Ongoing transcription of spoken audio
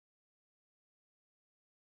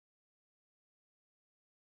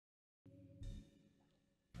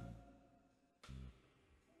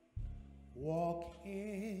Walk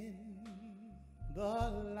in the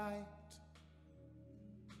light,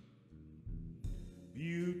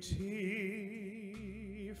 beautiful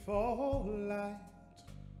light.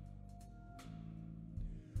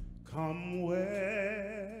 Come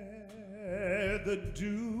where the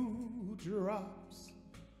dewdrops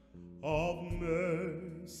of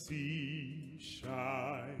mercy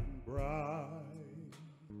shine bright.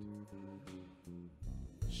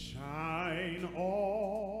 Shine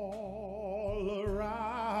all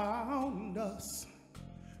around us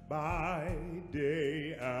by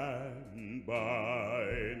day and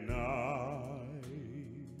by night.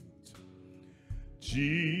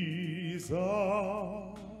 Jesus,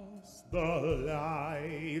 the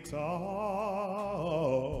light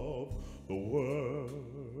of the world.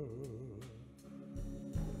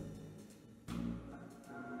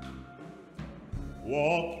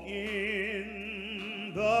 Walk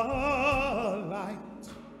in the light,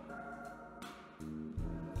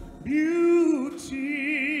 beautiful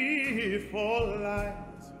light.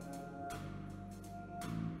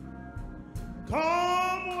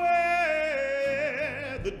 Come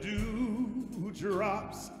where the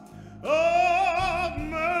dewdrops of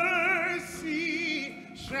mercy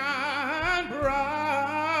shine bright.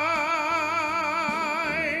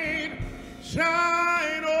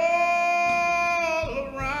 Shine all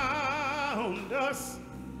around us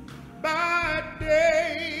by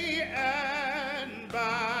day and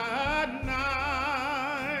by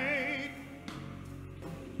night.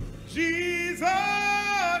 Jesus,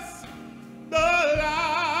 the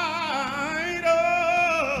light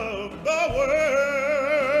of the world.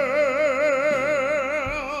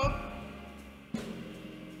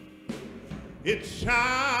 It's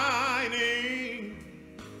shining.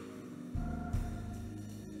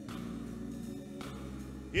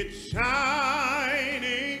 It's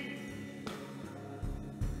shining.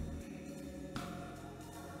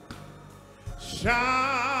 Shining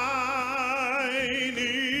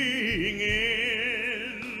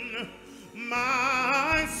in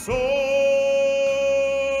my soul.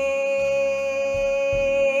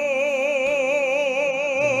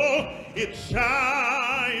 It's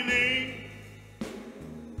shining.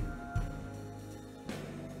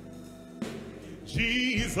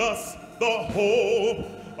 Jesus, the hope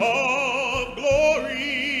of glory,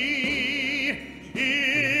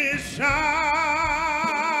 is shining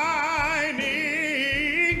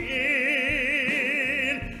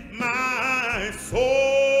in my soul.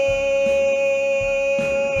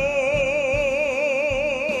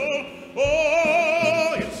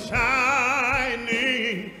 Oh, it's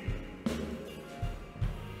shining.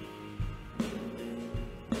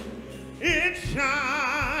 It's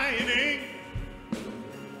shining.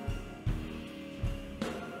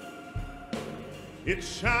 It's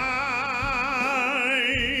shining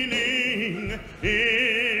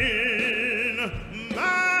in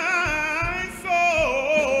my soul.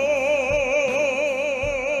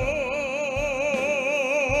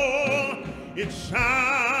 It's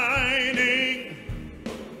shining.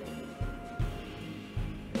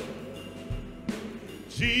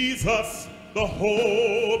 Jesus, the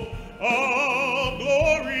hope of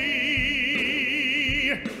glory,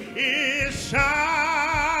 is shining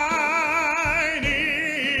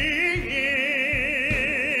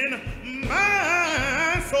in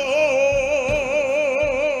my soul.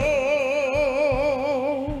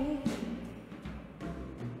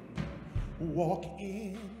 Walk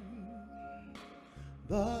in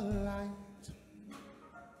the light,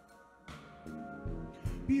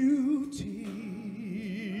 beautiful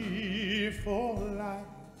light.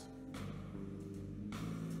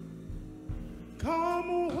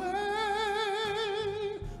 Come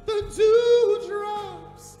where the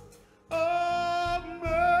dewdrops of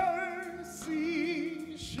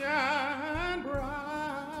mercy shine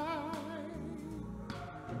bright.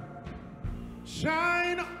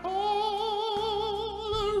 Shine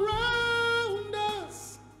all around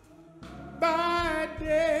us by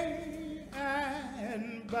day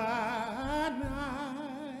and by night.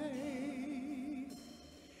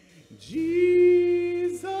 Jesus,